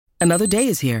Another day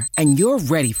is here, and you're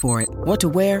ready for it. What to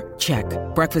wear? Check.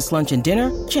 Breakfast, lunch, and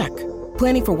dinner? Check.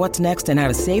 Planning for what's next and how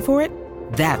to save for it?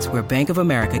 That's where Bank of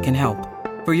America can help.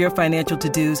 For your financial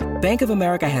to-dos, Bank of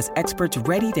America has experts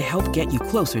ready to help get you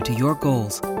closer to your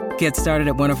goals. Get started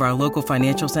at one of our local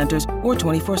financial centers or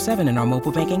 24/7 in our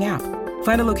mobile banking app.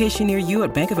 Find a location near you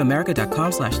at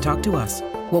bankofamerica.com/talktous.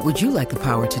 What would you like the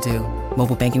power to do?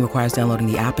 Mobile banking requires downloading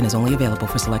the app and is only available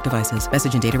for select devices.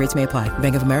 Message and data rates may apply.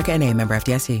 Bank of America N.A., member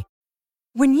FDIC.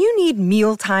 When you need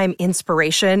mealtime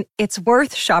inspiration, it's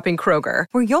worth shopping Kroger,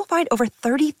 where you'll find over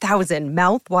 30,000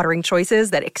 mouth-watering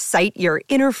choices that excite your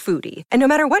inner foodie. And no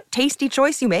matter what tasty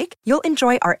choice you make, you'll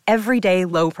enjoy our everyday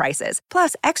low prices,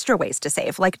 plus extra ways to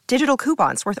save, like digital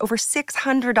coupons worth over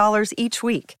 $600 each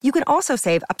week. You can also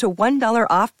save up to $1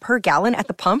 off per gallon at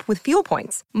the pump with fuel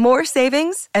points. More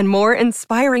savings and more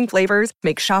inspiring flavors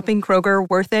make shopping Kroger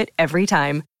worth it every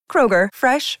time. Kroger,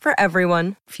 fresh for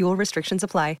everyone. Fuel restrictions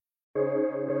apply.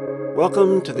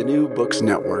 Welcome to the New Books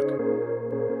Network.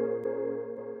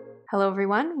 Hello,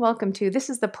 everyone. Welcome to This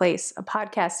is the Place, a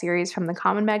podcast series from The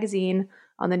Common magazine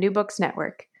on the New Books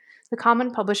Network. The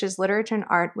Common publishes literature and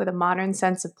art with a modern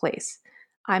sense of place.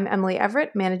 I'm Emily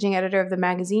Everett, managing editor of the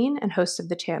magazine and host of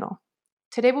the channel.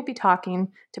 Today we'll be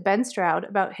talking to Ben Stroud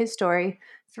about his story,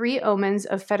 3 Omens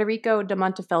of Federico da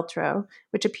Montefeltro,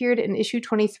 which appeared in issue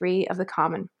 23 of The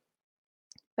Common.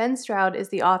 Ben Stroud is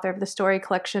the author of the story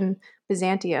collection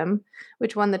Byzantium,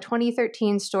 which won the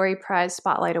 2013 Story Prize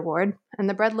Spotlight Award and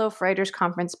the Breadloaf Writers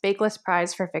Conference Bakeless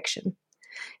Prize for Fiction.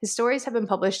 His stories have been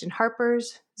published in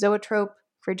Harper's, Zoetrope,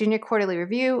 Virginia Quarterly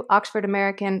Review, Oxford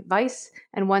American, Vice,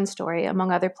 and One Story,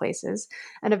 among other places,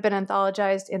 and have been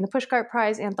anthologized in the Pushcart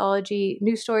Prize anthology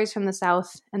New Stories from the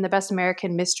South and the Best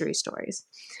American Mystery Stories.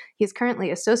 He is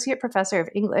currently Associate Professor of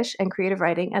English and Creative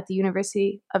Writing at the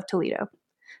University of Toledo.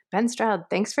 Ben Stroud,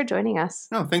 thanks for joining us.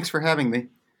 Oh, thanks for having me.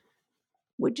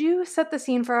 Would you set the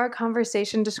scene for our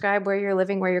conversation, describe where you're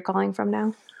living, where you're calling from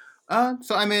now?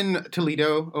 So I'm in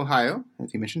Toledo, Ohio,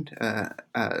 as you mentioned,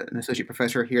 an associate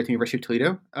professor here at the University of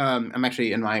Toledo. I'm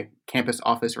actually in my campus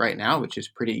office right now, which is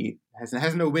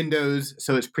has no windows,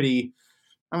 so it's pretty,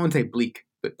 I wouldn't say bleak,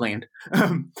 but bland.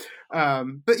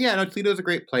 But yeah, no, Toledo's a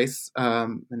great place,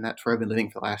 and that's where I've been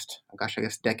living for the last,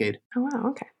 decade. Oh, wow,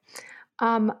 okay.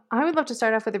 I would love to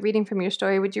start off with a reading from your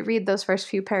story. Would you read those first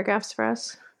few paragraphs for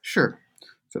us? Sure.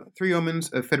 So, 3 Omens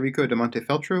of Federico da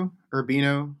Montefeltro,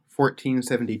 Urbino,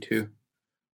 1472.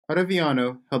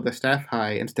 Ottaviano held the staff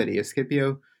high and steady as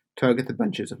Scipio tugged at the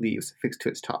bunches of leaves fixed to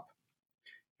its top.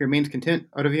 "He remains content,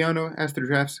 Ottaviano?" asked the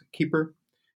draft's keeper.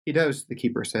 "He does," the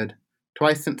keeper said.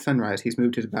 "Twice since sunrise he's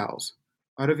moved his bowels."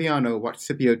 Ottaviano watched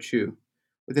Scipio chew.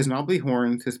 With his knobbly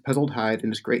horns, his puzzled hide,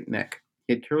 and his great neck,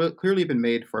 he had clearly been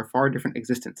made for a far different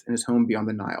existence in his home beyond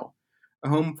the Nile, a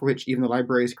home for which even the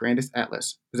library's grandest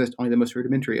atlas possessed only the most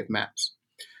rudimentary of maps.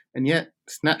 And yet,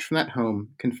 snatched from that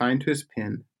home, confined to his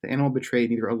pen, the animal betrayed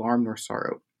neither alarm nor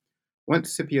sorrow.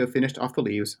 Once Scipio finished off the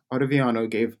leaves, Ottaviano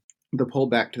gave the pole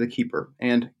back to the keeper,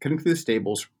 and, cutting through the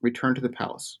stables, returned to the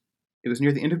palace. It was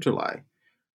near the end of July.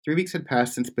 3 weeks had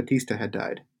passed since Battista had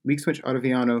died, weeks in which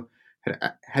Ottaviano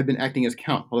had been acting as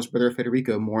count while his brother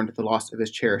Federico mourned the loss of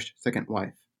his cherished second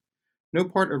wife. No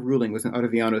part of ruling was in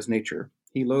Ottaviano's nature.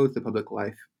 He loathed the public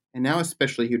life, and now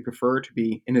especially he would prefer to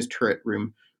be in his turret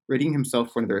room, readying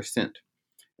himself for another ascent.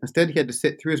 Instead, he had to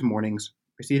sit through his mornings,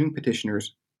 receiving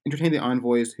petitioners, entertain the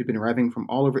envoys who'd been arriving from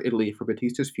all over Italy for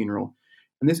Battista's funeral,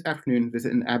 and this afternoon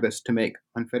visit an abbess to make,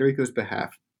 on Federico's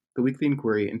behalf, the weekly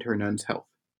inquiry into her nun's health.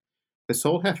 The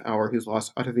sole half-hour whose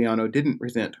loss Ottaviano didn't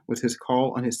resent was his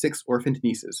call on his 6 orphaned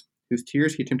nieces, whose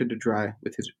tears he attempted to dry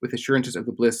with assurances of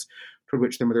the bliss toward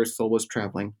which their mother's soul was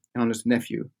traveling, and on his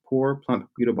nephew, poor, plump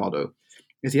Guidobaldo,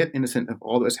 as yet innocent of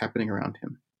all that was happening around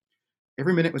him.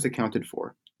 Every minute was accounted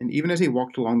for, and even as he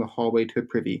walked along the hallway to a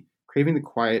privy, craving the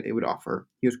quiet it would offer,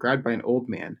 he was grabbed by an old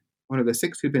man, one of the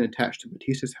 6 who'd been attached to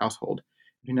Battista's household,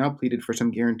 and who now pleaded for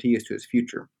some guarantee as to his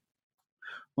future.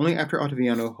 Only after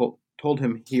Ottaviano told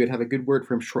him he would have a good word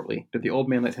for him shortly did the old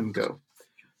man let him go.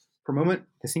 For a moment,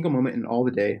 a single moment in all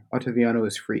the day, Ottaviano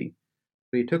was free,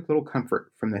 but he took little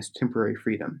comfort from this temporary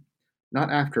freedom.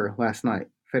 Not after, last night,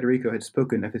 Federico had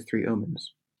spoken of his 3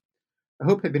 omens. A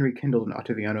hope had been rekindled in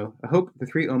Ottaviano, a hope the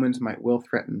 3 omens might well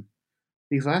threaten.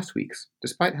 These last weeks,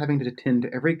 despite having to attend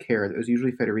to every care that was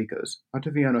usually Federico's,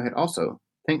 Ottaviano had also,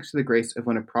 thanks to the grace of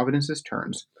one of Providence's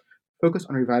turns, focused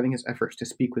on reviving his efforts to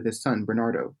speak with his son,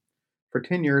 Bernardo. For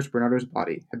 10 years, Bernardo's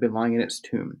body had been lying in its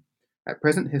tomb. At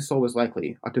present, his soul was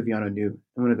likely, Ottaviano knew,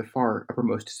 in one of the far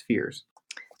uppermost spheres.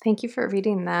 Thank you for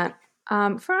reading that.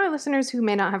 For our listeners who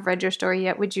may not have read your story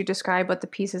yet, would you describe what the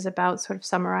piece is about, sort of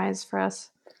summarize for us?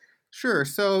 Sure.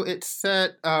 So it's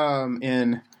set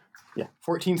in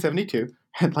 1472.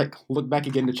 I'd like look back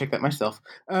again to check that myself.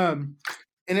 And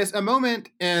it's a moment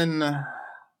in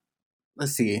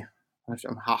let's see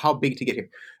how big to get here.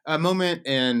 A moment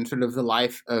in sort of the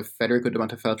life of Federico de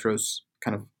Montefeltro's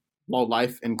kind of law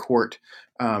life in court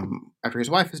after his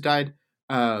wife has died.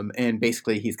 And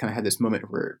basically, he's kind of had this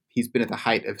moment where he's been at the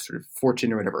height of sort of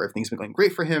fortune or whatever. Everything's been going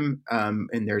great for him.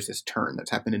 And there's this turn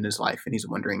that's happened in his life. And he's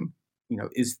wondering,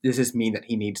 does this mean that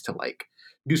he needs to like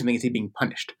do something? Is he being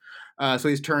punished? So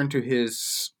he's turned to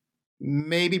his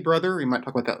maybe brother. We might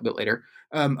talk about that a bit later.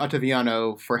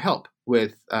 Ottaviano for help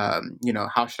with,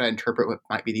 how should I interpret what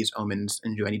might be these omens?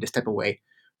 And do I need to step away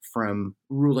from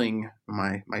ruling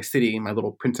my city, my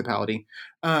little principality?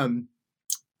 And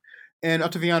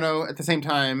Ottaviano, at the same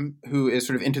time, who is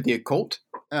sort of into the occult,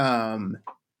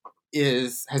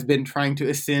 has been trying to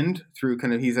ascend through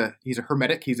kind of he's a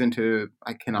hermetic. He's into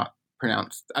I cannot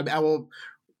pronounce. I will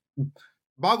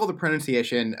boggle the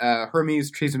pronunciation.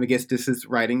 Hermes Trismegistus's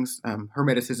writings,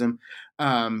 Hermeticism,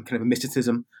 kind of a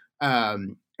mysticism,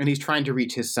 and he's trying to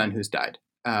reach his son who's died.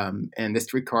 And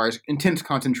this requires intense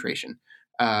concentration.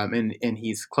 And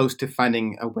he's close to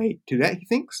finding a way to do that, he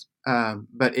thinks.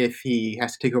 But if he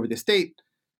has to take over the state,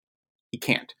 he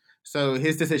can't. So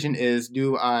his decision is,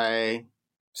 do I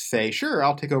say, sure,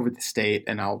 I'll take over the state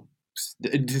and I'll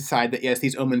decide that, yes,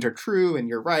 these omens are true and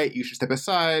you're right, you should step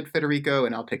aside, Federico,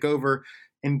 and I'll take over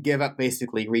and give up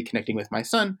basically reconnecting with my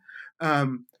son?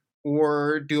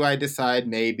 Or do I decide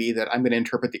maybe that I'm going to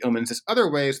interpret the omens this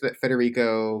other way so that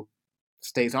Federico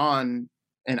stays on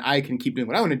and I can keep doing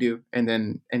what I want to do and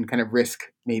kind of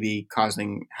risk maybe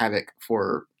causing havoc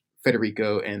for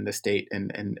Federico and the state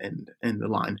and the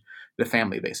line, the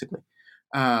family, basically.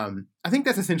 I think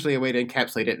that's essentially a way to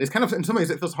encapsulate it. It's kind of, in some ways,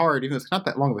 it feels hard, even though it's not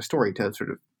that long of a story to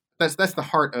sort of, that's the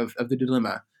heart of the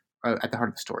dilemma at the heart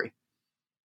of the story.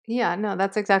 Yeah, no,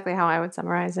 that's exactly how I would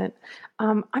summarize it.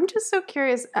 I'm just so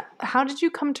curious, how did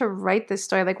you come to write this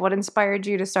story? Like, what inspired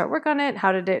you to start work on it?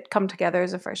 How did it come together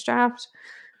as a first draft?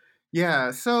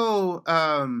 Yeah, so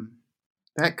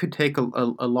that could take a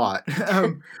lot.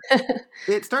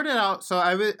 It started out, so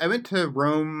I went to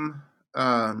Rome,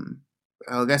 I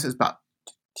guess it's about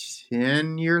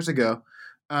 10 years ago,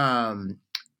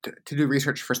 to do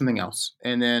research for something else.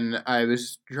 And then I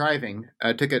was driving.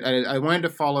 I wanted to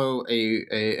follow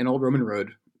an old Roman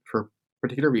road for a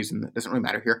particular reason that doesn't really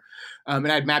matter here.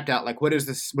 And I'd mapped out like what is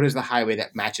the highway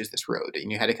that matches this road,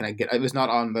 and you had to kind of it was not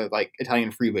on the like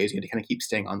Italian freeways. You had to kind of keep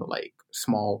staying on the like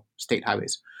small state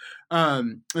highways.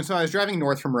 And so I was driving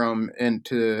north from Rome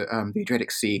into the Adriatic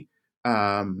Sea,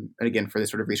 and again for this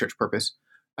sort of research purpose.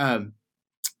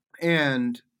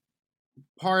 And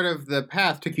part of the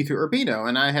path took you through Urbino,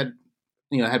 and I had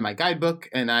my guidebook,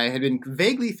 and I had been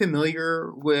vaguely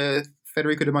familiar with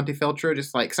Federico de Montefeltro.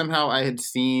 Just like somehow I had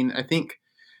seen, I think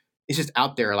it's just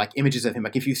out there, like images of him.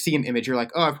 Like if you see an image, you're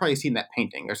like, oh, I've probably seen that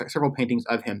painting. There's like several paintings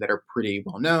of him that are pretty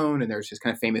well known, and there's his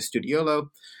kind of famous studiolo.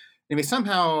 Anyway,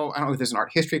 somehow, I don't know if there's an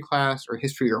art history class or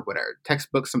history or whatever,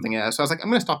 textbook, something else. So I was like, I'm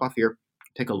going to stop off here,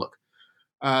 take a look.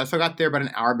 So I got there about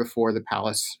an hour before the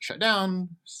palace shut down.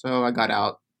 So I got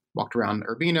out, walked around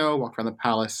Urbino, walked around the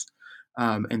palace,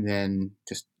 and then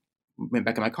just went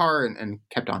back in my car and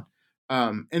kept on.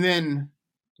 And then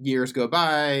years go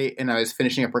by, and I was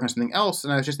finishing up working on something else,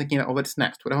 and I was just thinking, oh, what's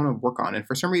next? What do I want to work on? And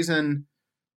for some reason,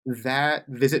 that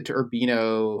visit to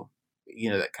Urbino,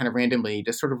 that kind of randomly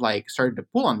just sort of like started to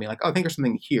pull on me, like, oh, I think there's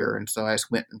something here. And so I just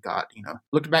went and got,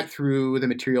 looked back through the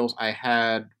materials I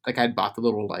had, like I'd bought the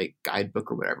little like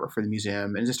guidebook or whatever for the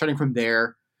museum, and just starting from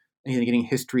there, and getting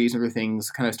histories and other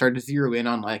things, kind of started to zero in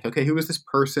on like, okay, who is this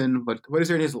person? What is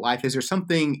there in his life? Is there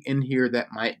something in here that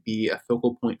might be a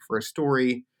focal point for a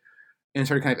story? And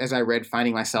started kind of, as I read,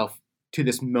 finding myself to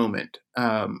this moment.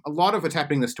 A lot of what's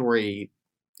happening in the story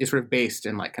is sort of based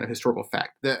in like kind of historical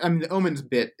fact. The Omens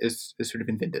bit is sort of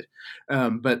invented,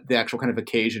 but the actual kind of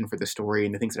occasion for the story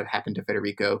and the things that have happened to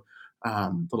Federico,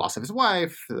 the loss of his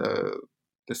wife, the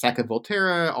sack of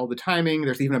Volterra, all the timing.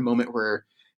 There's even a moment where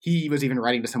he was even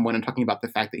writing to someone and talking about the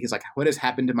fact that he's like, what has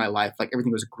happened in my life? Like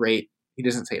everything was great. He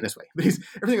doesn't say it this way, but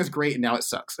everything was great and now it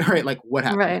sucks. Right? Like what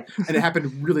happened? Right. And it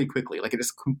happened really quickly. Like it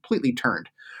just completely turned.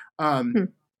 And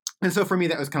so for me,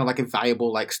 that was kind of like a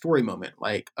valuable like story moment.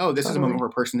 Like, oh, this is a moment where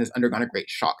a person has undergone a great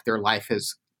shock. Their life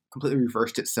has completely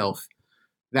reversed itself.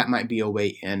 That might be a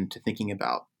way into thinking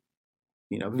about,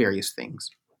 various things.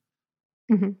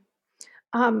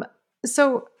 Mm-hmm.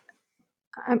 So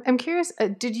I'm curious,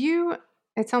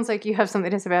 it sounds like you have something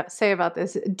to say about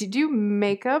this. Did you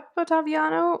make up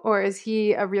Ottaviano, or is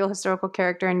he a real historical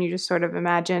character and you just sort of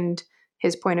imagined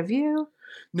his point of view?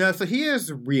 No, so he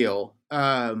is real.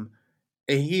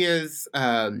 he is,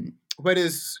 what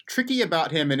is tricky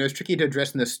about him, and it was tricky to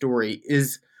address in this story,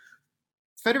 is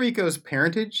Federico's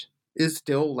parentage is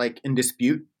still like in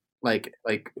dispute.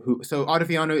 So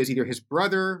Ottaviano is either his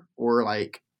brother, or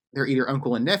like they're either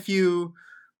uncle and nephew,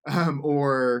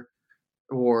 or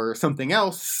something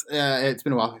else. It's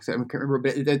been a while, so I can't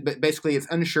remember, but basically it's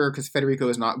unsure because Federico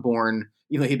is not born,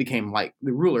 even though he became like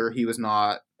the ruler, he was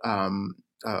not a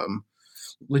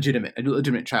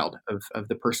legitimate child of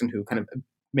the person who kind of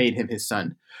made him his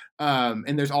son.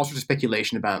 And there's all sorts of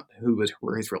speculation about who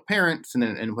were his real parents,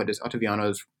 and what is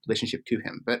Ottaviano's relationship to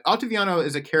him. But Ottaviano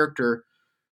is a character.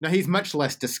 Now, he's much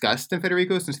less discussed than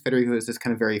Federico, since Federico is this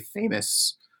kind of very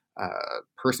famous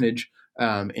personage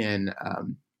in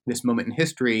this moment in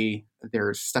history.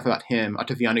 There's stuff about him.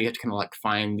 Ottaviano, you have to kind of like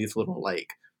find these little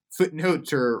like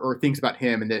footnotes or things about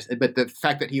him. But the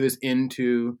fact that he was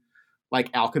into like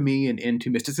alchemy and into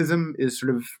mysticism is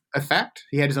sort of a fact.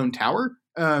 He had his own tower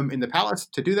in the palace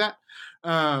to do that.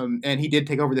 And he did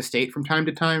take over the state from time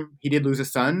to time. He did lose a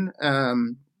son.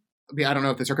 I don't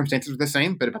know if the circumstances were the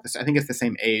same, but I think it's the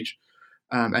same age.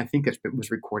 I think it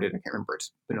was recorded. I can't remember.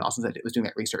 It's been a while since I was doing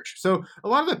that research. So a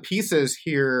lot of the pieces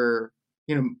here,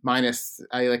 minus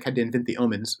I had to invent the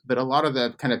omens, but a lot of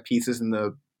the kind of pieces in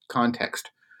the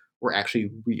context were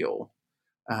actually real,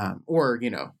 or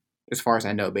as far as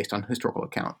I know, based on historical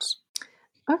accounts.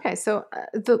 Okay, so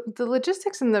the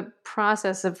logistics and the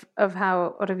process of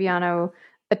how Ottaviano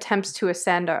attempts to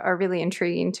ascend are really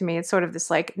intriguing to me. It's sort of this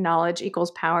like knowledge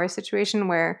equals power situation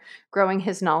where growing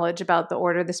his knowledge about the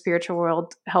order of the spiritual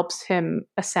world helps him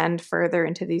ascend further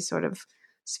into these sort of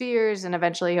spheres, and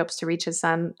eventually he hopes to reach his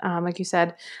son, like you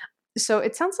said. So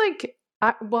it sounds like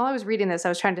while I was reading this, I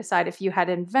was trying to decide if you had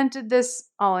invented this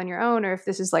all on your own, or if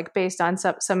this is like based on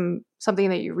something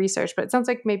that you researched. But it sounds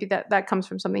like maybe that comes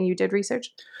from something you did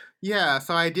research. Yeah,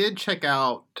 so I did check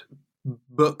out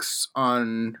books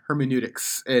on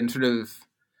hermeneutics and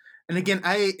again,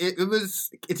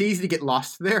 it's easy to get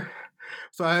lost there.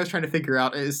 So I was trying to figure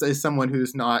out, as someone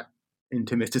who's not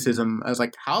into mysticism, I was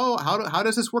like, how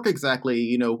does this work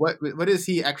exactly? What is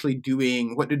he actually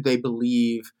doing? What did they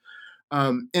believe?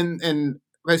 And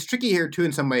what's tricky here too,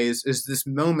 in some ways, is this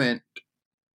moment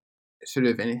sort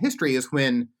of in history is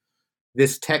when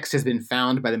this text has been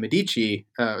found by the Medici.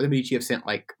 The Medici have sent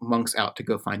like monks out to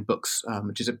go find books,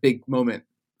 which is a big moment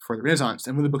for the Renaissance.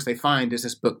 And one of the books they find is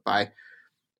this book by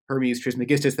Hermes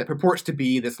Trismegistus that purports to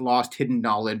be this lost hidden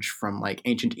knowledge from like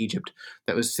ancient Egypt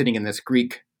that was sitting in this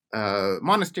Greek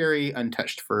monastery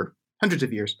untouched for hundreds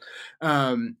of years.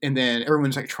 And then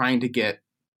everyone's like trying to get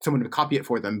someone to copy it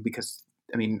for them because,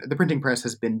 the printing press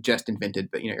has been just invented,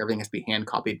 but everything has to be hand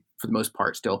copied for the most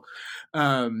part still.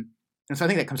 And so I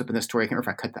think that comes up in this story. I can't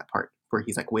remember if I cut that part where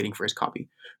he's like waiting for his copy.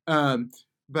 So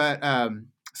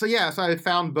I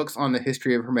found books on the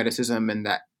history of Hermeticism, and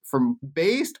that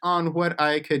based on what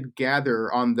I could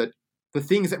gather on the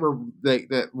things that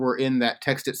were in that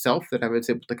text itself that I was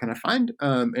able to kind of find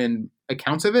and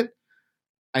accounts of it,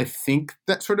 I think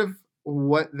that's sort of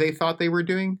what they thought they were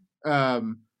doing.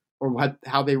 Or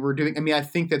how they were doing. I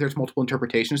think that there's multiple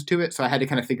interpretations to it. So I had to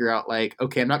kind of figure out like,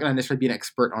 okay, I'm not going to necessarily be an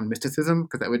expert on mysticism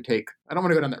because that would take, I don't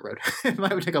want to go down that road.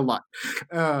 That would take a lot.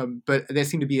 But they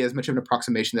seem to be as much of an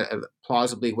approximation of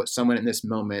plausibly what someone in this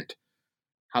moment,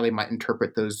 how they might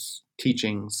interpret those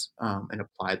teachings and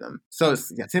apply them. So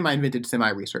it's semi-invented,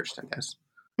 semi-researched, I guess.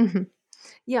 Mm-hmm.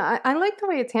 Yeah, I like the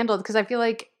way it's handled because I feel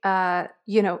like,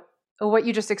 what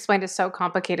you just explained is so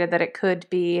complicated that it could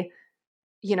be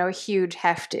a huge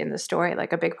heft in the story,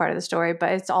 like a big part of the story,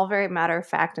 but it's all very matter of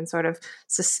fact and sort of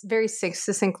very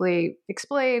succinctly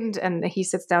explained. And he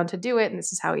sits down to do it, and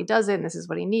this is how he does it, and this is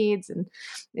what he needs. And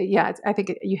yeah, I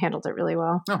think you handled it really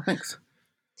well. Oh, thanks.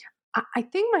 I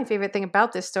think my favorite thing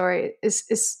about this story is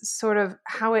sort of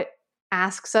how it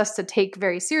asks us to take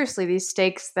very seriously these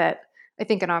stakes that I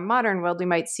think in our modern world we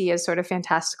might see as sort of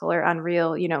fantastical or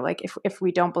unreal, like if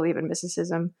we don't believe in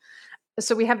mysticism.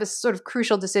 So we have this sort of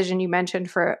crucial decision you mentioned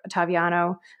for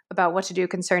Ottaviano about what to do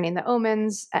concerning the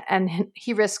omens, and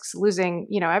he risks losing,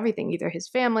 everything, either his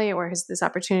family or this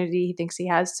opportunity he thinks he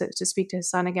has to speak to his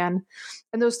son again.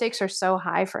 And those stakes are so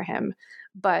high for him.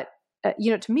 But,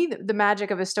 to me, the magic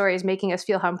of a story is making us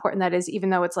feel how important that is,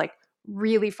 even though it's like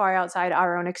really far outside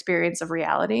our own experience of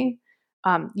reality.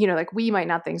 Like we might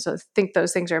not think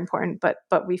those things are important,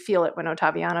 but we feel it when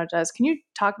Ottaviano does. Can you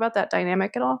talk about that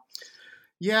dynamic at all?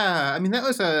 Yeah, that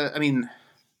was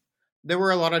there were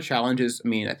a lot of challenges,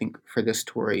 I think, for this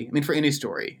story. For any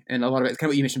story. And a lot of it's kind of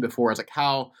what you mentioned before, is like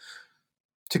how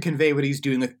to convey what he's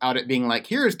doing without it being like,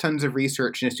 here's tons of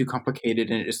research and it's too complicated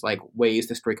and it just like weighs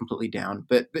the story completely down.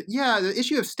 But yeah, the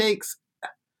issue of stakes,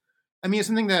 I mean, it's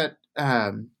something that,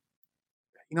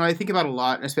 I think about a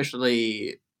lot,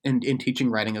 especially in teaching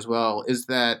writing as well, is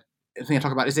that the thing I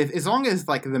talk about is if as long as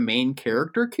like the main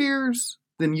character cares,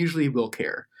 then usually we'll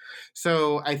care.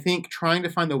 So I think trying to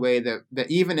find the way that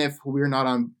even if we're not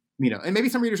on, and maybe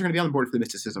some readers are going to be on board with the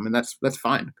mysticism, and that's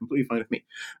fine, completely fine with me.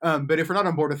 But if we're not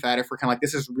on board with that, if we're kind of like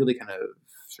this is really kind of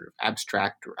sort of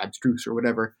abstract or abstruse or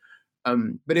whatever,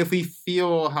 but if we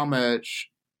feel how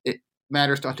much it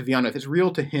matters to Ottaviano, if it's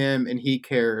real to him and he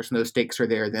cares and those stakes are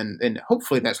there, then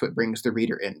hopefully that's what brings the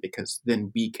reader in because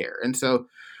then we care. And so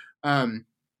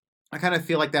I kind of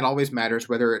feel like that always matters,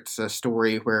 whether it's a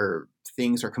story where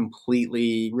things are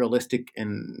completely realistic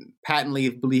and patently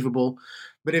believable.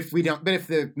 But if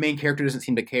the main character doesn't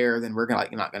seem to care, then we're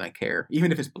not gonna care,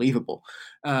 even if it's believable.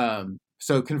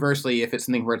 So conversely, if it's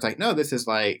something where it's like, no, this is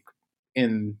like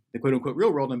in the quote unquote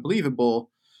real world and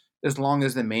believable, as long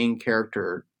as the main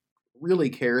character really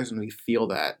cares and we feel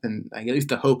that, then at least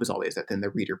the hope is always that then the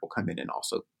reader will come in and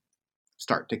also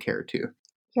start to care too.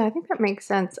 Yeah, I think that makes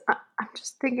sense. I'm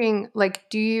just thinking, like,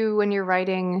 do you, when you're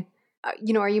writing,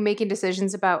 are you making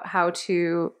decisions about how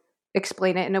to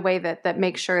explain it in a way that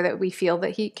makes sure that we feel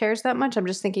that he cares that much? I'm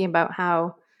just thinking about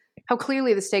how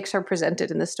clearly the stakes are presented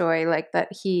in the story, like that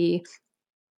he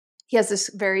has this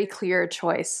very clear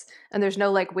choice, and there's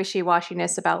no like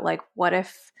wishy-washiness about like what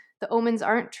if the omens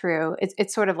aren't true.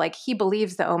 It's sort of like he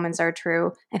believes the omens are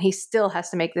true, and he still has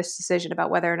to make this decision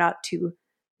about whether or not to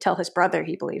tell his brother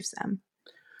he believes them.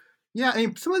 Yeah, I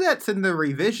mean, some of that's in the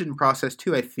revision process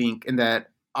too, I think, in that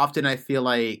often I feel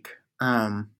like,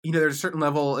 there's a certain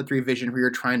level at the revision where you're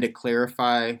trying to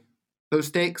clarify those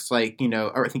stakes, like,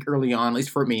 or I think early on, at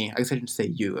least for me, I guess I shouldn't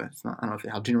say you, it's not, I don't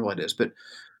know how general it is, but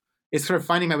it's sort of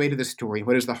finding my way to the story.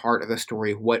 What is the heart of the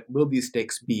story? What will these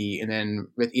stakes be? And then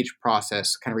with each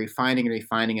process, kind of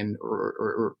refining and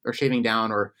or shaving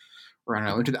down or I don't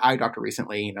know, I went to the eye doctor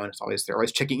recently, and it's always, they're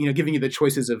always checking, giving you the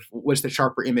choices of what's the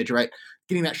sharper image, right?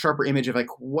 Getting that sharper image of like,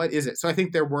 what is it? So I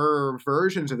think there were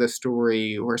versions of the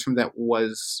story where some of that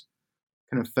was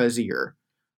kind of fuzzier.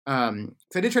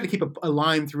 So I did try to keep a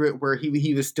line through it where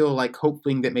he was still like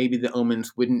hoping that maybe the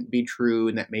omens wouldn't be true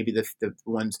and that maybe the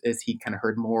ones as he kind of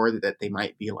heard more that they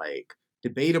might be like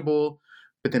debatable.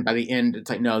 But then by the end, it's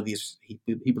like, no,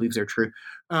 he believes they're true.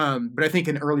 But I think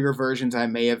in earlier versions, I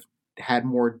may have had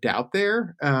more doubt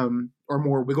there, or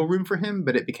more wiggle room for him,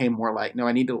 but it became more like, no,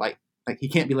 I need to like he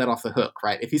can't be let off the hook,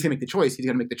 right? If he's gonna make the choice, he's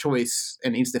gonna make the choice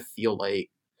and needs to feel like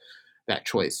that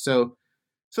choice. So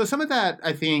some of that,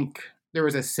 I think there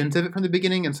was a sense of it from the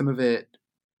beginning, and some of it,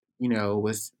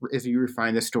 was as you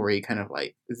refine the story, kind of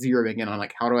like zeroing in on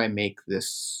like, how do I make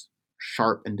this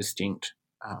sharp and distinct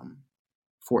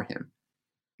for him?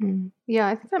 Yeah,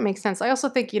 I think that makes sense. I also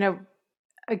think,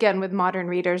 again, with modern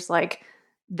readers, like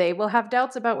they will have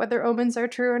doubts about whether omens are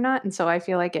true or not. And so I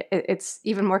feel like it's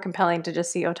even more compelling to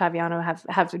just see Ottaviano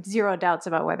have zero doubts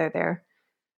about whether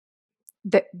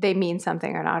they mean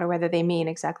something or not, or whether they mean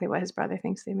exactly what his brother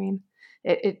thinks they mean.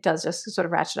 It does just sort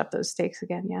of ratchet up those stakes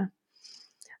again. Yeah.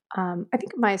 I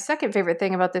think my second favorite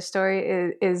thing about this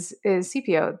story is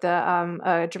Scipio,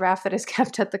 the giraffe that is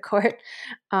kept at the court,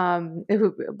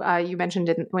 who you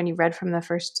mentioned when you read from the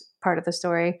first part of the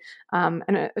story. And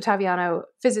Ottaviano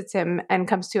visits him and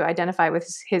comes to identify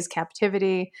with his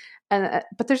captivity.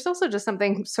 But there's also just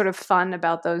something sort of fun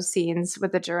about those scenes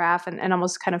with the giraffe, and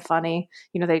almost kind of funny.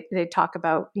 They talk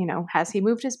about, has he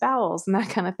moved his bowels and that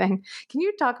kind of thing. Can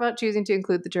you talk about choosing to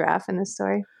include the giraffe in this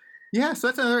story? Yeah, so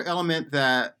that's another element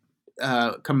that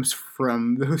comes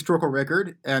from the historical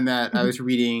record, and that I was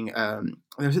reading.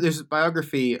 There's a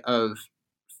biography of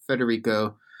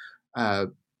Federico.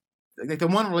 Like the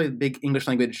one really big English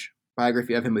language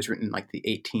biography of him was written in like the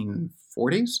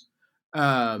 1840s.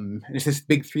 And it's this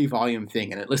big 3-volume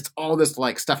thing, and it lists all this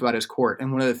like stuff about his court.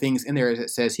 And one of the things in there is it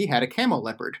says he had a camel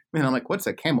leopard. And I'm like, what's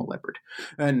a camel leopard?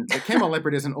 And a camel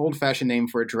leopard is an old-fashioned name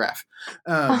for a giraffe.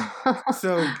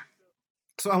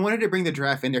 So I wanted to bring the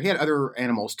giraffe in there. He had other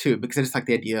animals too, because I just like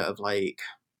the idea of like,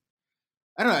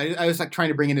 I don't know. I was like trying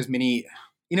to bring in as many.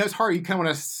 It's hard. You kind of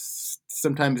want to.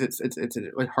 Sometimes it's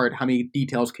really hard. How many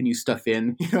details can you stuff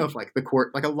in? Of like the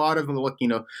court, like a lot of the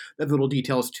little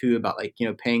details too about like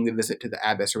paying the visit to the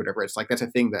abbess or whatever. It's like that's a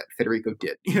thing that Federico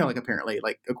did. Like apparently,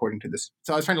 like according to this.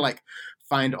 So I was trying to like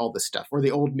find all this stuff. Or the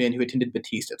old men who attended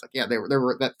Batista. It's like they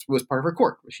were that was part of her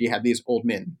court. She had these old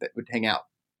men that would hang out.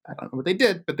 I don't know what they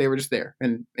did, but they were just there.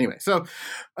 And anyway, so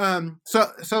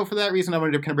for that reason, I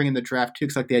wanted to kind of bring in the draft too,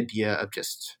 because like the idea of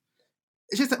it's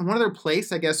just one other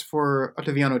place, I guess, for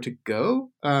Ottaviano to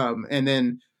go, and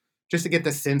then just to get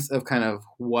the sense of kind of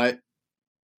what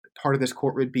part of this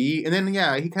court would be. And then,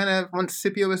 he kind of, once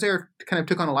Scipio was there, kind of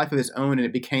took on a life of his own, and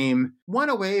it became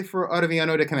a way for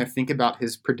Ottaviano to kind of think about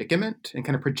his predicament and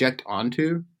kind of project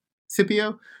onto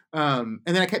Scipio. And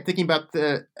then I kept thinking about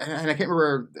and I can't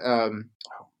remember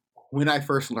when I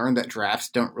first learned that drafts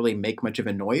don't really make much of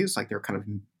a noise. Like I don't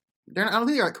think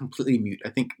they're like completely mute.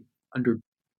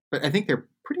 But I think they're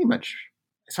pretty much,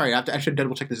 sorry, I should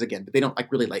double check this again, but they don't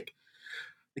like really like,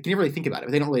 they can never really think about it,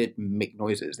 but they don't really make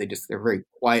noises. They're very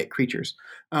quiet creatures.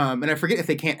 And I forget if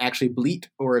they can't actually bleat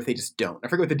or if they just don't. I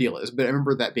forget what the deal is, but I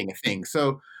remember that being a thing.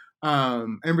 So I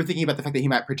remember thinking about the fact that he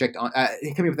might project on,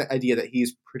 he came up with the idea that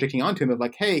he's projecting onto him of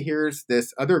like, hey, here's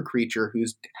this other creature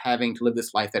who's having to live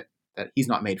this life that he's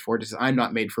not made for. Just I'm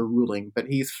not made for ruling, but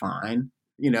he's fine.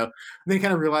 And then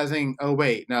kind of realizing, oh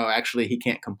wait, no, actually he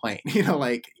can't complain.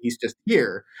 Like he's just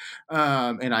here,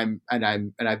 and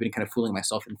I've been kind of fooling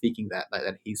myself in thinking that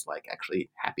he's like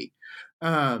actually happy.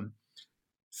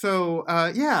 So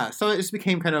it just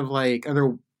became kind of like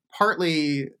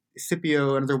partly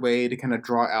Scipio, another way to kind of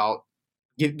draw out,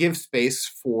 give space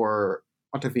for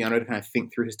Ottaviano to kind of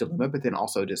think through his dilemma, but then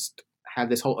also just have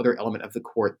this whole other element of the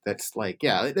court that's like,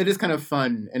 that is kind of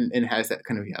fun and has that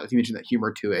kind of, as you mentioned, that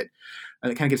humor to it.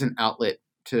 And it kind of gives an outlet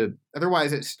to,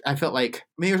 otherwise I felt like,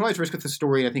 there's always risk with the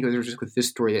story. And I think there's risk with this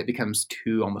story that it becomes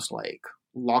too almost like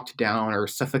locked down or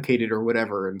suffocated or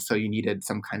whatever. And so you needed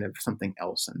some kind of something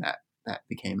else. And that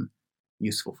became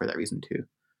useful for that reason too.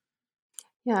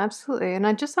 Yeah, absolutely.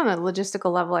 And just on a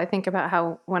logistical level, I think about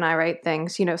how when I write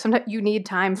things, sometimes you need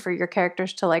time for your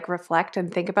characters to like reflect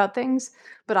and think about things.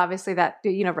 But obviously that,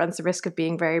 runs the risk of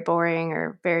being very boring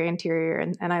or very interior.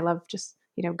 And I love just,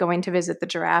 going to visit the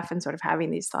giraffe and sort of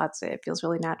having these thoughts. It feels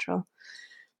really natural,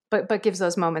 but gives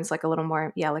those moments like a little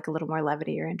more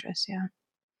levity or interest. Yeah.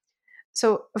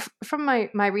 So from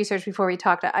my research before we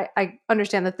talked, I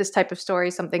understand that this type of story,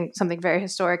 something very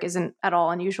historic, isn't at all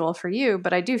unusual for you,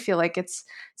 but I do feel like it's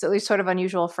at least sort of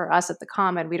unusual for us at the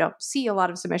Common. We don't see a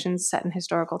lot of submissions set in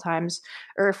historical times,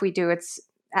 or if we do, it's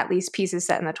at least pieces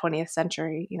set in the 20th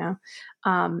century,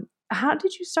 How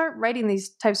did you start writing these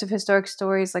types of historic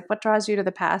stories? Like what draws you to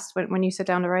the past when you sit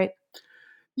down to write?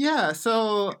 Yeah,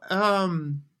 so, part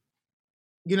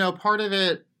of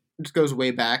it just goes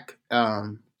way back.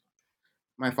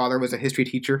 My father was a history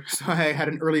teacher, so I had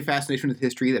an early fascination with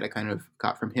history that I kind of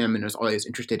got from him, and was always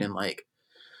interested in, like,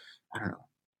 I don't know,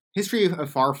 history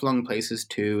of far-flung places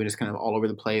too, and just kind of all over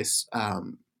the place. I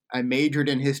majored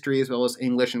in history as well as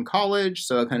English in college,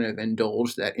 so I kind of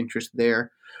indulged that interest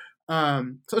there.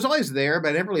 So it's always there, but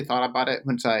I never really thought about it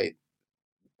once I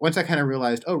kind of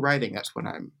realized, oh, writing, that's what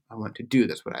I want to do.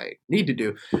 That's what I need to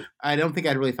do. I don't think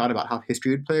I'd really thought about how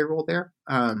history would play a role there.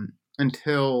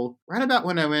 Until right about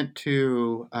when I went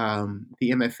to the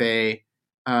MFA.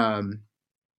 And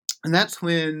that's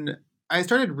when I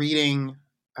started reading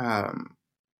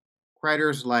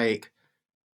writers like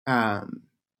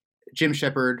Jim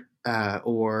Shepard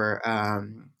or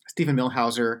Stephen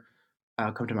Milhauser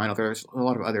come to mind. There's a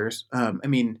lot of others.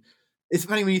 It's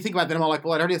funny when you think about that. I'm all like,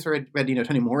 well, I'd already read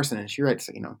Toni Morrison, and she writes,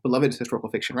 beloved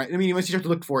historical fiction, right? Once you start to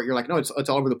look for it, you're like, no, it's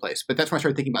all over the place. But that's when I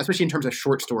started thinking about, especially in terms of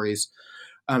short stories.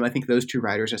 I think those two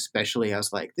writers, especially, I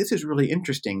was like, this is really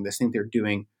interesting, this thing they're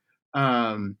doing.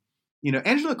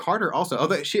 Angela Carter also,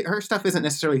 although her stuff isn't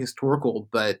necessarily historical,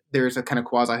 but there's a kind of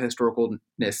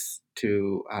quasi-historicalness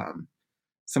to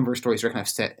some of her stories that are kind of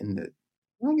set in the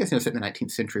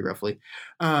 19th century, roughly.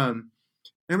 I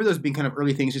remember those being kind of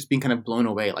early things, just being kind of blown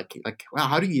away. Like, wow,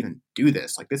 how do you even do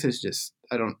this? Like, this is just,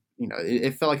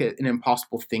 it felt like an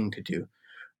impossible thing to do.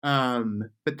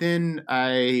 But then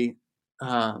I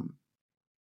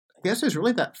guess it was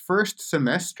really that first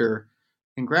semester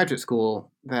in graduate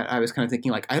school that I was kind of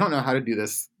thinking, like, I don't know how to do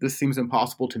this. This seems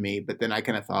impossible to me. But then I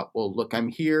kind of thought, well, look, I'm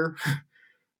here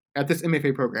at this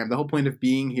MFA program. The whole point of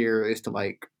being here is to,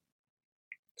 like,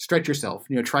 stretch yourself,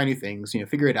 try new things,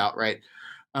 figure it out, right?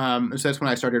 And so that's when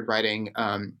I started writing.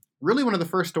 Really one of the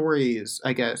first stories,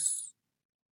 I guess,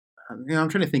 I'm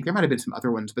trying to think. There might have been some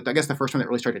other ones, but I guess the first one that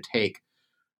really started to take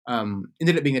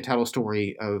ended up being a title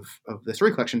story of the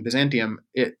story collection, Byzantium.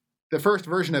 The first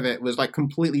version of it was like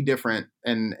completely different,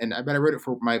 and I wrote it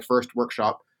for my first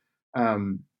workshop.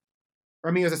 It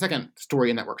was a second story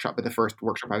in that workshop, but the first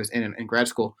workshop I was in grad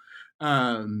school,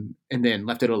 and then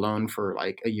left it alone for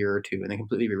like a year or two, and then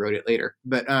completely rewrote it later.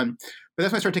 But that's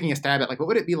when I started taking a stab at, like, what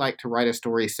would it be like to write a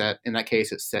story set? In that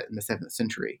case, it's set in the 7th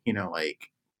century. Like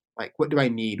what do I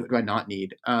need? What do I not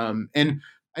need? And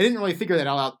I didn't really figure that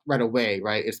all out right away,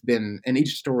 right? It's been, and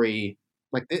each story,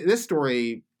 like this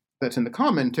story that's in the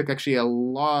Common, took actually a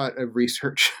lot of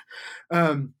research.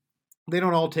 They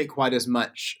don't all take quite as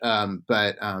much,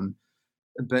 but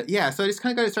But yeah, so I just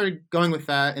kind of started going with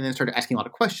that, and then started asking a lot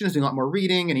of questions, doing a lot more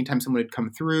reading. Anytime someone would come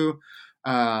through,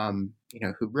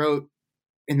 who wrote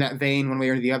in that vein one way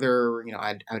or the other,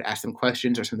 I would ask them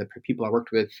questions, or some of the people I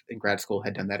worked with in grad school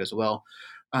had done that as well.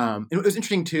 And it was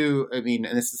interesting too. I mean,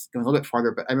 and this is going a little bit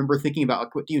farther, but I remember thinking about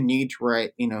like, what do you need to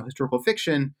write, historical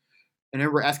fiction? And I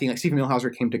remember asking, like, Stephen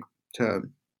Milhauser came to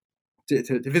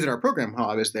visit our program while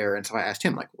I was there, and so I asked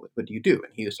him, like, what do you do?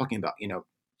 And he was talking about,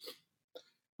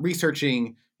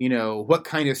 researching, what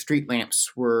kind of street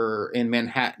lamps were in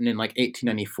Manhattan in like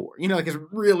 1894, like it's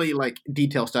really like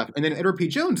detailed stuff. And then Edward P.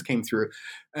 Jones came through,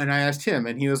 and I asked him,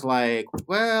 and he was like,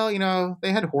 well,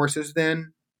 they had horses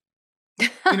then,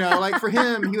 like for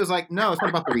him, he was like, no, it's not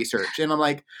about the research. And I'm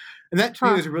like, and that to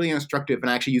me was really instructive. And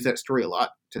I actually use that story a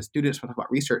lot to students when I talk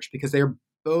about research, because they're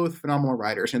both phenomenal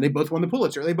writers, and they both won the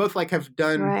Pulitzer. They both like have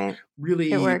done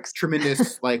really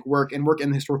tremendous like work in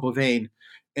the historical vein,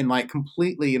 and like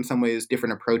completely in some ways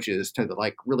different approaches to the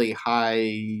like really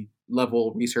high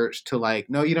level research to like,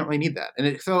 no, you don't really need that.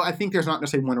 And so I think there's not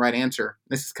necessarily one right answer.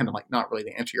 This is kind of like not really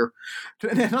the answer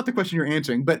not the question you're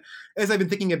answering, but as I've been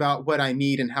thinking about what I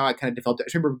need and how I kind of developed it,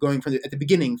 I remember going from at the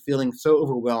beginning feeling so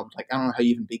overwhelmed, like I don't know how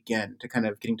you even begin, to kind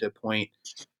of getting to a point,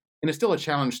 and it's still a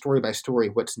challenge story by story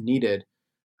what's needed.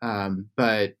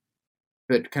 But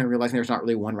kind of realizing there's not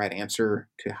really one right answer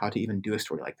to how to even do a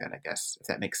story like that, I guess, if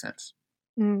that makes sense.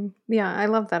 Yeah, I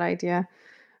love that idea.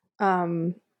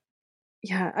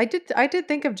 Yeah, I did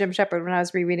think of Jim Shepard when I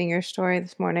was rereading your story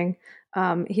this morning.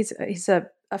 He's a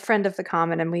friend of the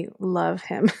Common, and we love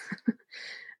him.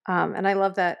 And I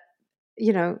love that,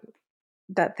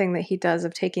 that thing that he does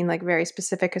of taking like very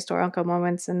specific historical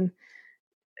moments and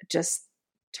just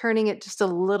turning it just a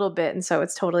little bit, and so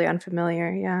it's totally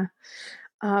unfamiliar. Yeah.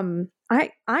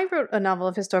 I wrote a novel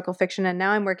of historical fiction, and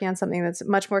now I'm working on something that's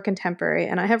much more contemporary.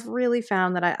 And I have really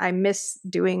found that I miss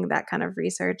doing that kind of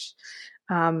research.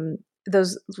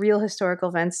 Those real historical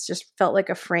events just felt like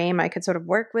a frame I could sort of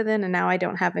work within, and now I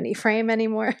don't have any frame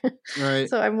anymore. Right.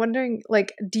 So I'm wondering,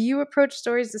 like, do you approach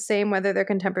stories the same whether they're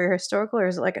contemporary or historical, or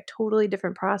is it like a totally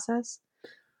different process?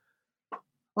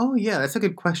 Oh yeah, that's a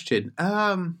good question.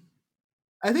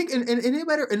 I think,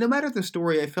 no matter the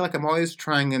story, I feel like I'm always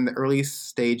trying in the early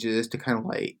stages to kind of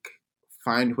like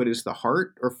find what is the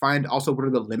heart, or find also what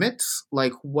are the limits.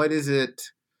 Like, what is it?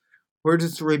 Where does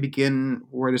the story begin?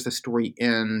 Where does the story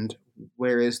end?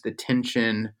 Where is the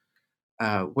tension?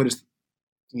 What is,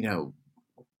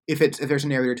 if there's a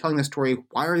narrator telling the story,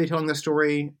 why are they telling the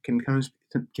story? Can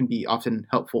be often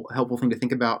helpful thing to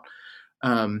think about.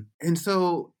 And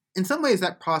so, in some ways,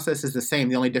 that process is the same.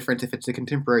 The only difference, if it's a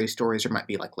contemporary stories, there might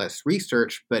be like less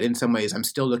research, but in some ways, I'm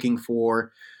still looking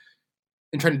for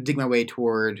and trying to dig my way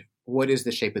toward what is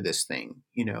the shape of this thing,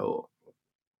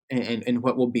 and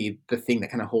what will be the thing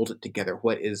that kind of holds it together.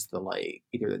 What is the like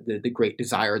either the great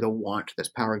desire, the want that's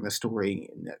powering the story,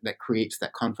 and that creates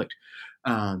that conflict.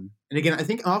 And again, I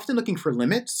think I'm often looking for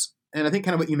limits, and I think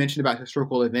kind of what you mentioned about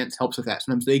historical events helps with that.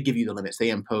 Sometimes they give you the limits, they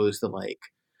impose the like,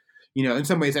 in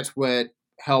some ways that's what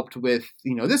helped with,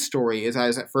 this story, is I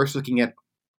was at first looking at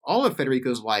all of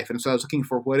Federico's life. And so I was looking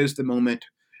for what is the moment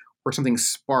where something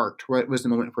sparked, what was the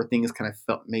moment where things kind of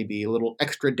felt maybe a little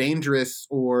extra dangerous,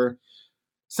 or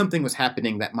something was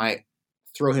happening that might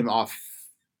throw him off,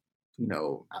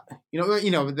 I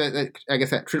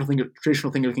guess that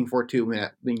traditional thing you're looking for too,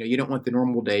 when, you don't want the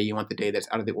normal day, you want the day that's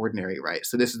out of the ordinary, right?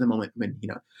 So this is the moment when,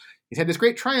 he's had this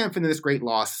great triumph and then this great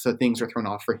loss, so things are thrown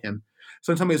off for him.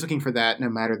 So in some ways, looking for that, no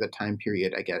matter the time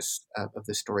period, I guess, of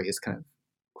the story is kind of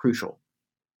crucial.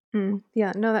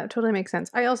 Yeah, no, that totally makes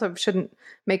sense. I also shouldn't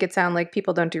make it sound like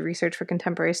people don't do research for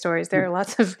contemporary stories. There are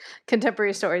lots of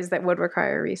contemporary stories that would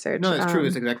require research. No, that's true.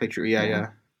 It's exactly true. Yeah.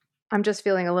 I'm just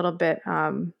feeling a little bit,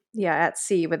 at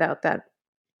sea without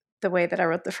the way that I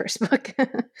wrote the first book.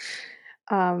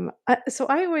 So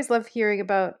I always love hearing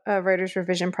about a writer's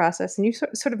revision process, and you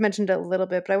sort of mentioned it a little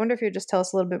bit, but I wonder if you'd just tell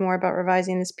us a little bit more about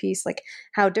revising this piece, like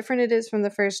how different it is from the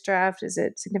first draft. Is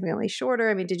it significantly shorter?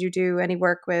 I mean, did you do any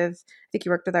work with, I think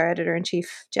you worked with our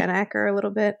editor-in-chief, Jen Acker, a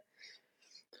little bit?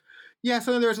 Yeah,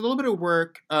 so there was a little bit of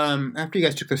work after you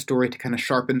guys took the story to kind of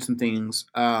sharpen some things.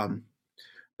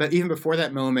 But even before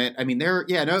that moment, I mean, there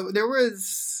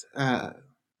was, I'm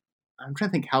trying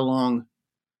to think how long.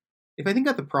 If I think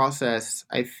about the process,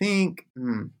 I think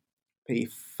maybe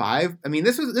 5. I mean,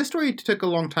 this story took a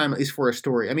long time, at least for a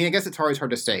story. I mean, I guess it's always hard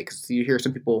to say, because you hear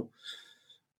some people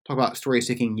talk about stories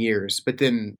taking years, but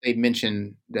then they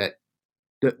mention that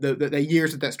the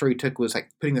years that story took was like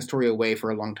putting the story away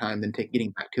for a long time, then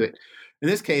getting back to it. In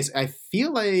this case, I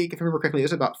feel like, if I remember correctly, it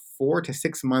was about 4 to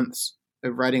 6 months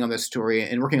of writing on this story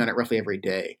and working on it roughly every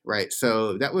day, right?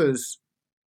 So that was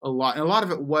a lot. And a lot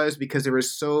of it was because there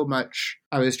was so much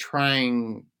I was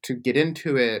trying to get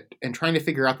into it and trying to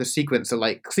figure out the sequence. So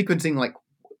like sequencing, like,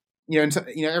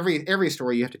 every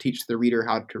story you have to teach the reader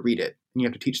how to read it, and you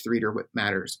have to teach the reader what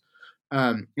matters.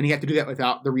 And you have to do that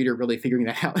without the reader really figuring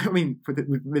that out. I mean,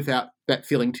 without that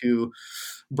feeling too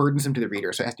burdensome to the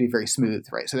reader. So it has to be very smooth,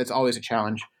 right? So that's always a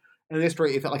challenge. And in this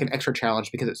story, it felt like an extra challenge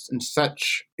because it's in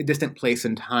such a distant place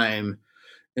in time.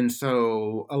 And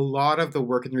so a lot of the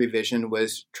work in the revision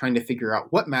was trying to figure out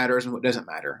what matters and what doesn't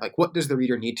matter. Like, what does the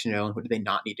reader need to know and what do they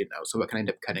not need to know? So what can I end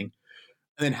up cutting?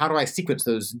 And then how do I sequence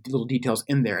those little details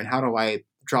in there? And how do I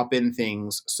drop in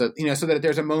things so that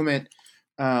there's a moment,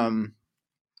 I'm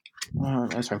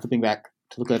flipping back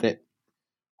to look at it,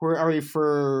 where I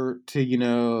refer to,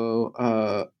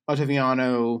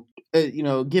 Ottaviano,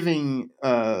 giving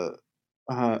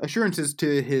assurances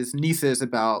to his nieces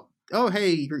about, oh,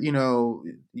 hey,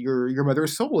 your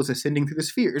mother's soul is ascending through the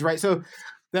spheres, right? So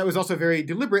that was also very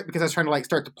deliberate because I was trying to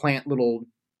start to plant little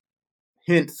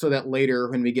hints so that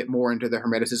later when we get more into the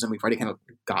Hermeticism, we've already kind of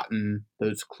gotten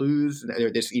those clues.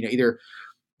 Either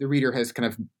the reader has kind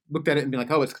of looked at it and been like,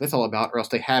 oh, that's all about, or else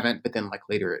they haven't. But then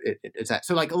later it's that.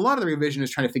 So a lot of the revision is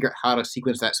trying to figure out how to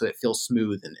sequence that so it feels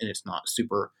smooth and it's not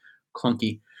super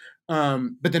clunky.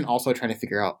 But then also trying to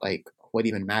figure out what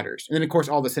even matters. And then of course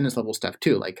all the sentence level stuff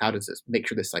too. Like, how does this make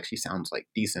sure this actually sounds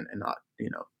decent and not,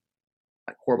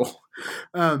 horrible.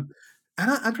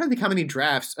 I'm trying to think how many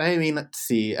drafts. I mean, let's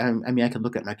see. I could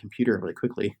look at my computer really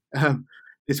quickly.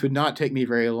 This would not take me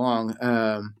very long.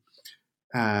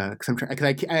 Because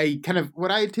I kind of,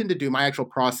 what I tend to do, my actual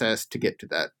process to get to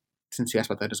that, since you asked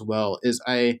about that as well, is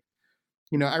I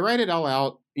write it all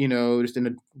out, just in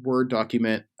a Word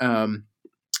document. And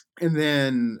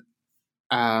then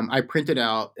I print it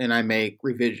out and I make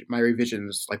my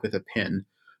revisions with a pen.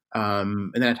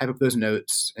 And then I type up those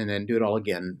notes and then do it all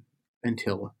again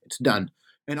until it's done.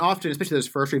 And often, especially those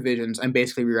first revisions, I'm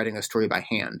basically rewriting a story by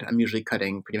hand. I'm usually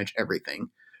cutting pretty much everything.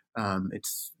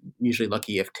 It's usually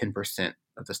lucky if 10%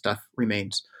 of the stuff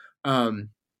remains.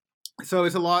 So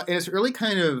it's a lot, and it's really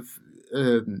kind of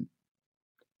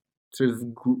sort of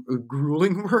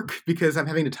grueling work because I'm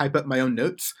having to type up my own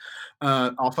notes.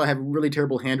 Also, I have really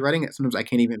terrible handwriting that sometimes I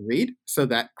can't even read, so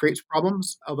that creates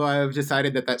problems. Although I've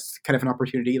decided that that's kind of an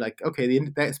opportunity. Okay,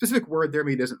 that specific word there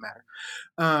maybe doesn't matter.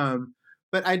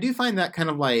 But I do find that kind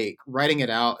of writing it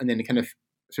out and then kind of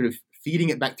sort of feeding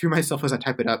it back through myself as I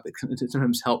type it up. It's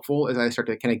sometimes helpful as I start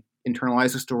to kind of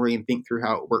internalize the story and think through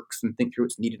how it works and think through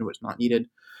what's needed and what's not needed.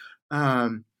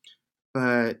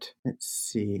 But let's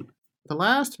see. The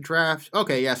last draft.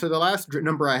 Okay, yeah. So the last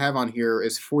number I have on here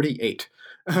is 48.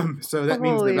 So that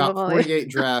means about 48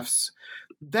 drafts.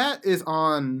 That is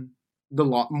on the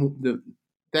lot.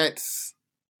 That's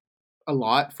a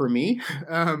lot for me.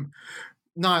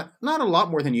 Not a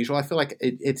lot more than usual. I feel like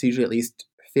it's usually at least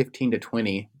 15 to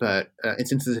 20, but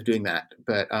instances of doing that.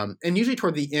 But and usually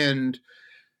toward the end,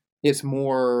 it's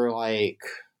more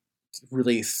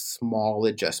really small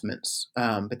adjustments.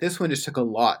 But this one just took a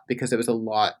lot because there was a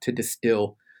lot to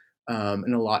distill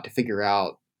and a lot to figure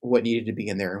out what needed to be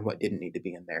in there and what didn't need to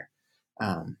be in there.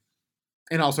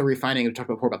 And also refining. We talked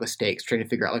before about the stakes, trying to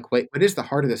figure out what is the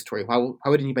heart of this story? Why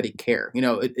would anybody care?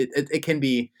 It can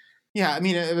be. Yeah, I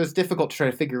mean, it was difficult to try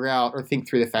to figure out or think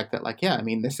through the fact that,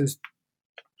 this is,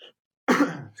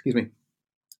 excuse me,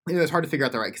 it was hard to figure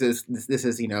out the right, because this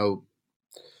is,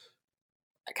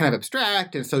 kind of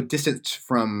abstract and so distant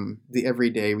from the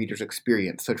everyday reader's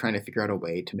experience. So trying to figure out a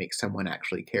way to make someone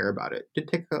actually care about it did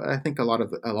take, I think, a lot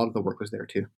of the work was there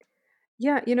too.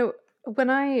 Yeah, when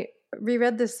I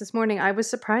reread this morning, I was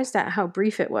surprised at how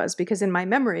brief it was, because in my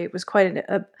memory it was quite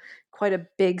a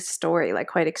big story,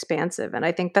 quite expansive. And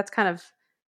I think that's kind of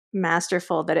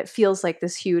masterful that it feels like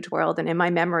this huge world. And in my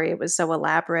memory, it was so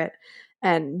elaborate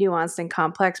and nuanced and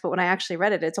complex. But when I actually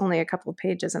read it, it's only a couple of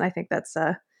pages. And I think that's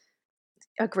a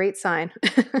great sign.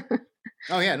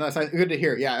 Oh, yeah. No, that's good to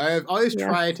hear. Yeah. I always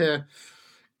try to,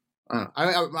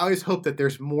 I always hope that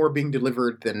there's more being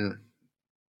delivered than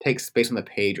takes space on the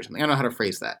page or something. I don't know how to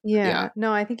phrase that. Yeah.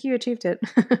 No, I think you achieved it.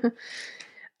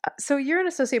 So you're an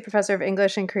associate professor of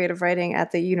English and creative writing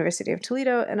at the University of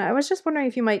Toledo, and I was just wondering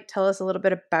if you might tell us a little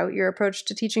bit about your approach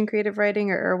to teaching creative writing,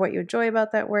 or what you enjoy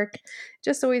about that work. It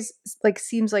just always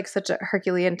seems like such a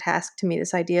Herculean task to me,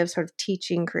 this idea of sort of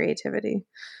teaching creativity.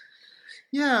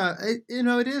 Yeah,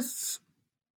 it is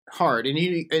hard,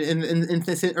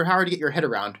 or hard to get your head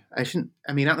around. I don't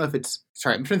know if it's.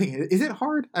 Sorry, I'm trying to think. Is it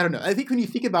hard? I don't know. I think when you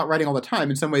think about writing all the time,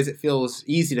 in some ways it feels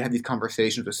easy to have these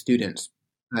conversations with students,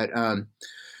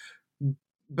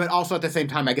 but also at the same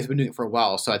time, I guess I've been doing it for a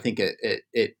while, so I think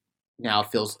it now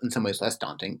feels in some ways less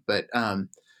daunting. But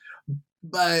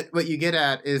But what you get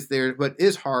at is what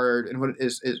is hard and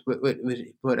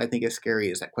what I think is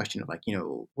scary is that question of like,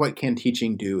 what can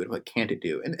teaching do and what can't it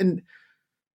do? And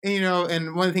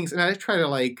one of the things, and I try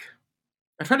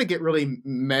to get really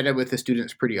meta with the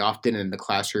students pretty often in the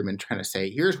classroom and trying to say,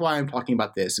 here's why I'm talking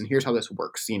about this and here's how this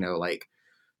works, like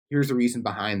here's the reason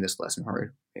behind this lesson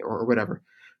or whatever.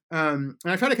 And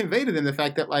I try to convey to them the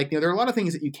fact that there are a lot of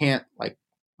things that you can't like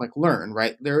learn,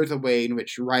 right? There is a way in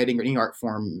which writing or any art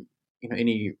form,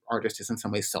 any artist is in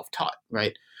some way self-taught,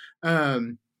 right?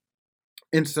 And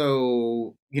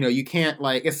so, you can't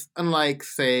it's unlike,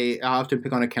 say, I often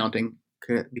pick on accounting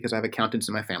because I have accountants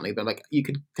in my family, but you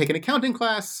could take an accounting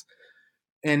class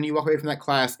and you walk away from that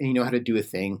class and you know how to do a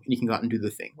thing and you can go out and do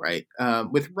the thing, right?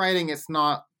 With writing, it's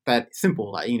not that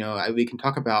simple. We can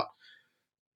talk about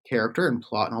character and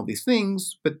plot and all these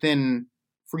things, but then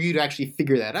for you to actually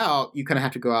figure that out, you kind of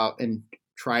have to go out and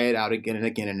try it out again and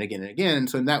again and again and again. And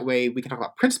so in that way, we can talk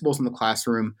about principles in the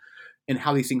classroom and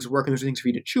how these things work, and there's things for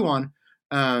you to chew on.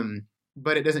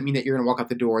 But it doesn't mean that you're going to walk out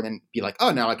the door and then be like,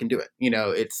 oh, now I can do it.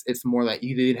 It's more like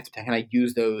you did have to kind of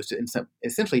use those to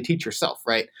essentially teach yourself,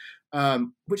 right?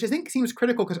 Which I think seems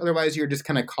critical because otherwise you're just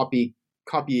kind of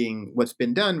copying what's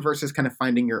been done versus kind of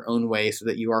finding your own way, so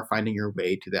that you are finding your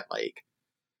way to that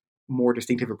more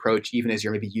distinctive approach, even as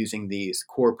you're maybe using these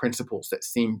core principles that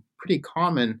seem pretty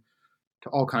common to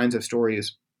all kinds of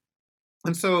stories.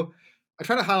 And so I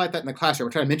try to highlight that in the classroom.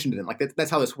 I try to mention to them,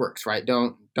 that's how this works, right?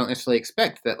 Don't necessarily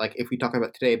expect that, if we talk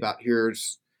about today about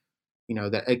here's,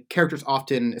 that a character's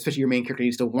often, especially your main character,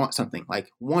 needs to want something.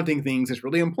 Wanting things is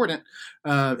really important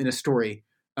in a story.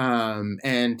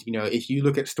 And, if you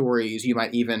look at stories, you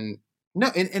might even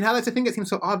know, and how that's a thing that seems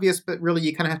so obvious, but really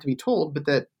you kind of have to be told, but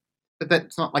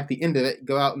that's not the end of it.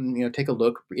 Go out and, take a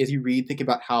look as you read, think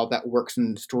about how that works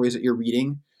in stories that you're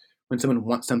reading. When someone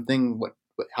wants something,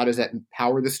 how does that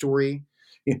empower the story?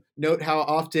 Note how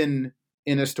often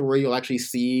in a story you'll actually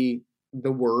see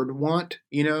the word want.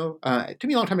 It took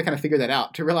me a long time to kind of figure that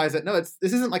out, to realize that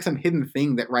this isn't some hidden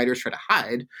thing that writers try to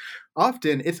hide.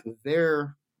 Often it's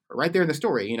there, right there in the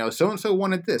story. So and so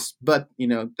wanted this, but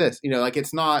this.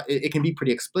 It's not. It can be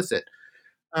pretty explicit.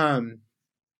 And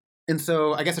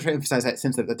so I guess I try to emphasize that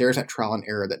sense that there's that trial and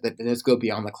error that does go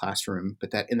beyond the classroom,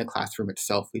 but that in the classroom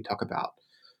itself we talk about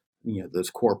those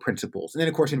core principles. And then,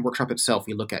 of course, in workshop itself,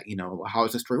 we look at, how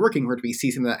is the story working? Where do we see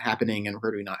some of that happening and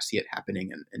where do we not see it happening?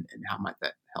 And how might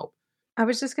that help? I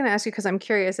was just going to ask you, because I'm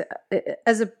curious,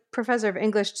 as a professor of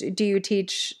English, do you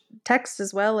teach text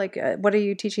as well? What are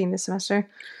you teaching this semester?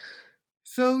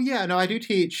 So, yeah, no, I do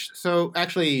teach. So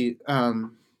actually,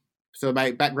 so my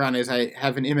background is I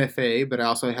have an MFA, but I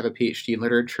also have a PhD in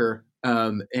literature.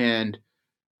 And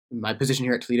my position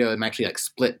here at Toledo, I'm actually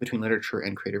split between literature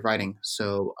and creative writing.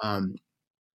 So, right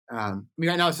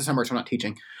now it's the summer, so I'm not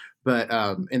teaching. But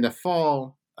in the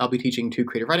fall, I'll be teaching 2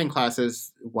 creative writing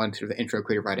classes, one sort of the intro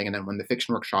creative writing and then one the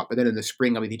fiction workshop. But then in the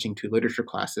spring, I'll be teaching 2 literature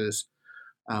classes,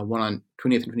 one on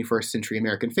 20th and 21st century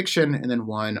American fiction, and then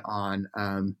one on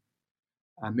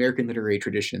American literary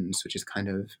traditions, which is kind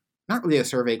of not really a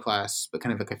survey class, but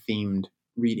kind of a themed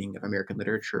reading of American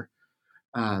literature.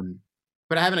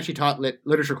 But I haven't actually taught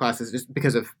literature classes just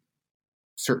because of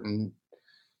certain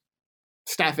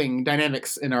staffing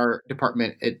dynamics in our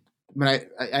department. I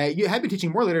had been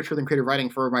teaching more literature than creative writing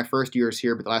for my first years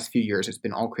here, but the last few years it's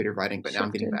been all creative writing. But now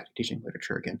I'm getting back to teaching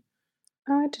literature again.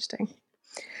 Oh, interesting.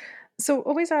 So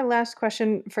always our last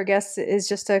question for guests is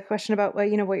just a question about what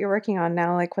you're working on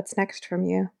now. What's next from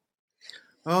you?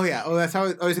 Oh yeah. Oh, that's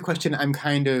always a question I'm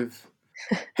kind of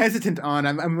hesitant on.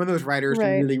 I'm one of those writers who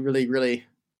really, really, really.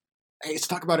 I used to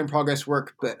talk about in progress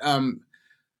work, but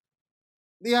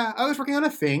yeah, I was working on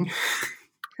a thing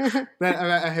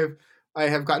that I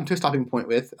have gotten to a stopping point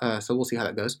with. So we'll see how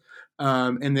that goes.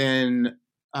 And then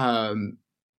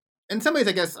in some ways,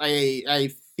 I guess I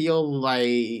feel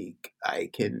like I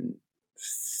can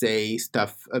say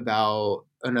stuff about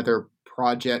another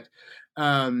project.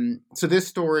 So this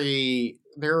story,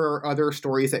 there are other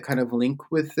stories that kind of link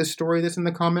with this story that's in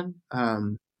the Common.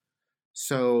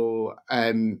 So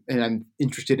I'm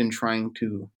interested in trying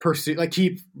to pursue,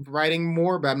 keep writing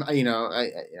more, but I'd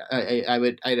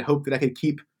hope that I could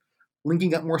keep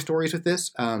linking up more stories with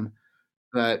this.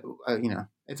 But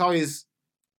it's always,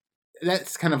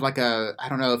 that's kind of I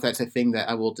don't know if that's a thing that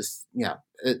I will just,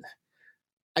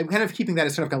 I'm kind of keeping that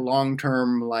as sort of a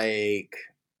long-term,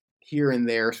 here and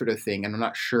there sort of thing. And I'm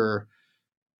not sure,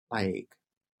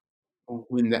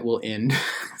 when that will end.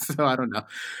 So I don't know.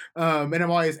 And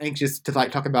I'm always anxious to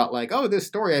talk about this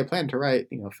story I plan to write,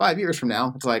 5 years from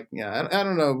now. It's I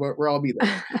don't know where I'll be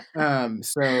there.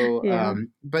 Yeah.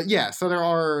 But yeah, so there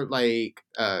are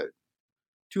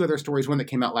two other stories, one that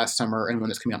came out last summer and one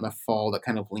that's coming out in the fall that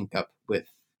kind of link up with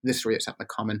this story that's out in the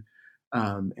Common.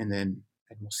 And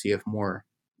we'll see if more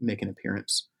make an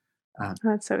appearance.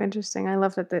 That's so interesting. I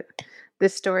love that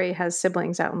this story has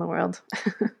siblings out in the world.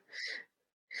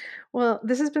 Well,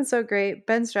 this has been so great.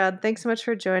 Ben Stroud, thanks so much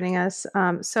for joining us.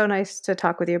 So nice to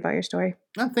talk with you about your story.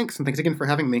 Thanks, and thanks again for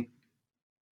having me.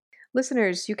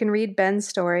 Listeners, you can read Ben's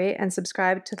story and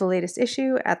subscribe to the latest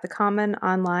issue at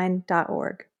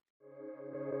thecommononline.org.